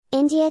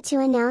India to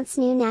announce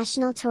new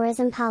national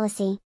tourism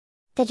policy.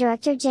 The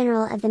Director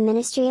General of the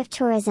Ministry of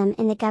Tourism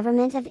in the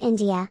Government of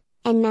India,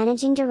 and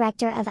Managing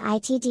Director of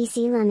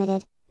ITDC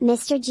Limited,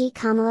 Mr. G.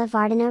 Kamala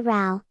Vardhana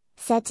Rao,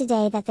 said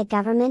today that the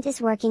government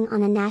is working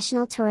on a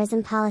national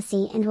tourism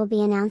policy and will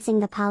be announcing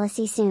the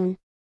policy soon.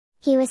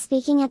 He was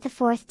speaking at the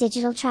 4th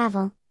Digital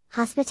Travel,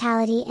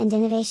 Hospitality and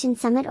Innovation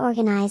Summit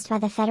organized by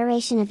the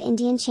Federation of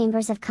Indian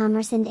Chambers of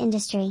Commerce and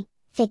Industry,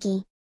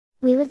 FICCI.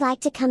 We would like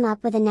to come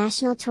up with a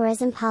national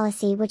tourism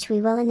policy which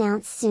we will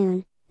announce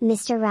soon,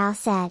 Mr. Rao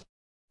said.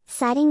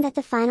 Citing that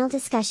the final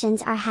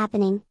discussions are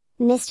happening,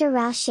 Mr.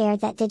 Rao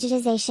shared that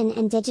digitization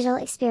and digital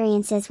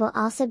experiences will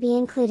also be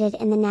included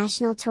in the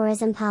national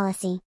tourism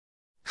policy.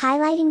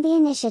 Highlighting the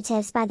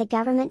initiatives by the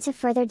government to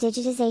further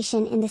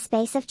digitization in the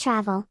space of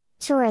travel,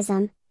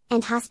 tourism,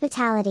 and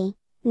hospitality,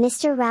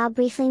 Mr. Rao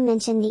briefly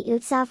mentioned the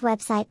Utsav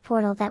website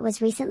portal that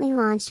was recently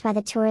launched by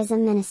the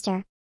tourism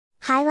minister.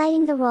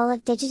 Highlighting the role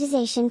of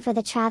digitization for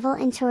the travel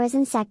and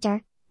tourism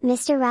sector,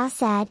 Mr. Rao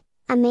said,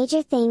 "A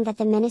major thing that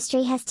the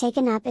ministry has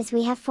taken up is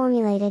we have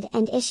formulated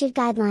and issued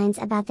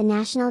guidelines about the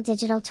National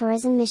Digital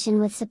Tourism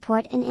Mission with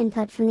support and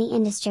input from the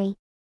industry."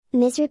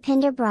 Ms.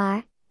 Rupinder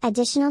Brar,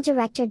 Additional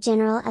Director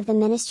General of the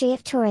Ministry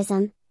of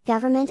Tourism,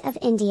 Government of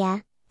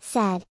India,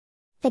 said,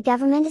 "The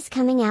government is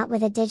coming out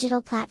with a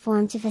digital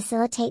platform to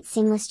facilitate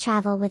seamless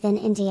travel within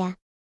India.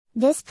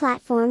 This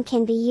platform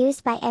can be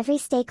used by every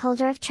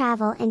stakeholder of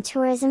travel and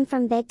tourism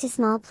from big to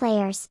small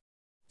players."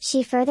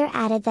 She further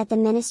added that the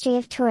Ministry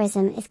of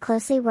Tourism is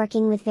closely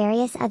working with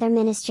various other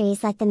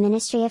ministries like the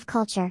Ministry of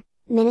Culture,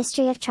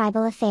 Ministry of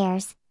Tribal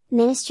Affairs,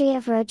 Ministry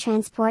of Road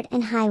Transport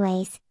and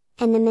Highways,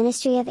 and the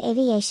Ministry of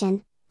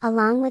Aviation,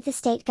 along with the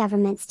state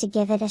governments to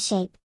give it a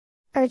shape.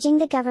 Urging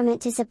the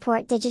government to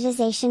support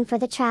digitization for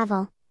the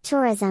travel,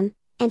 tourism,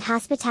 and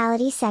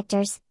hospitality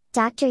sectors,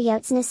 Dr.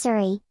 Yotsna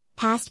Suri,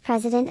 past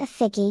president of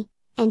FICCI,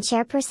 and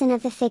chairperson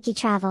of the FICCI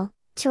Travel,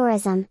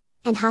 Tourism,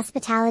 and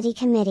Hospitality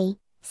Committee,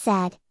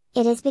 said,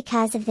 "It is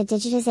because of the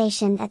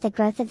digitization that the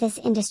growth of this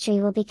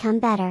industry will become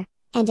better,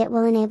 and it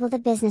will enable the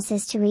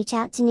businesses to reach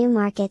out to new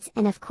markets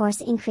and of course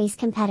increase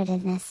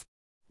competitiveness.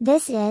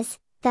 This is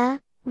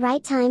the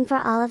right time for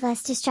all of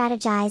us to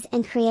strategize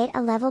and create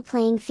a level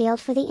playing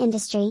field for the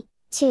industry,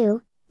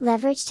 to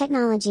leverage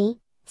technology,"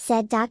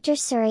 said Dr.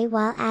 Suri,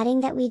 while adding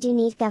that we do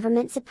need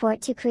government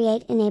support to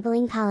create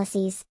enabling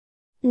policies.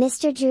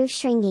 Mr. Dhruv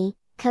Shringi,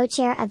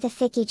 co-chair of the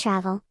FICCI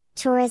Travel,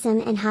 Tourism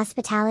and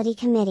Hospitality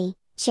Committee,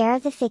 chair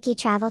of the FICCI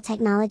Travel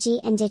Technology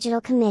and Digital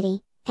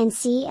Committee, and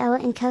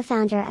CEO and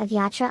co-founder of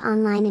Yatra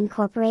Online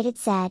Incorporated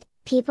said,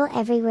 "People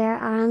everywhere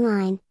are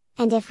online,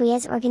 and if we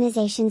as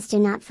organizations do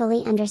not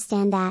fully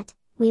understand that,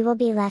 we will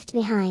be left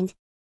behind.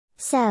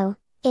 So,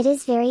 it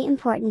is very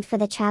important for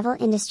the travel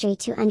industry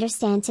to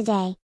understand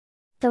today.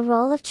 The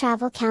role of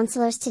travel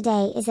counselors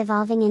today is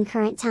evolving in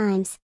current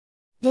times.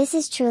 This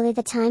is truly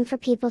the time for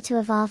people to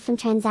evolve from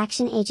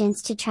transaction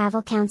agents to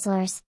travel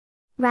counselors.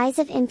 Rise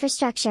of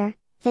infrastructure,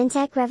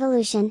 fintech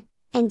revolution,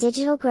 and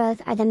digital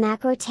growth are the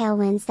macro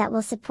tailwinds that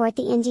will support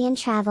the Indian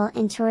travel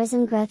and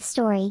tourism growth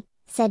story,"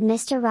 said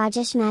Mr.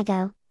 Rajesh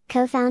Mago,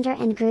 co-founder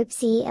and group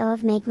CEO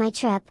of Make My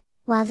Trip,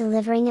 while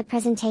delivering a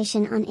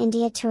presentation on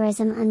India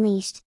Tourism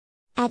Unleashed.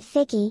 "At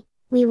FICCI,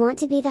 we want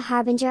to be the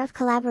harbinger of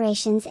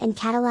collaborations and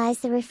catalyze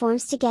the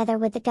reforms together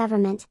with the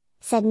government,"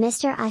 said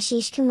Mr.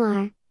 Ashish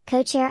Kumar,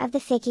 co-chair of the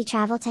FICCI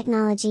Travel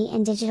Technology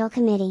and Digital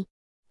Committee.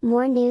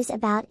 More news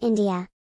about India.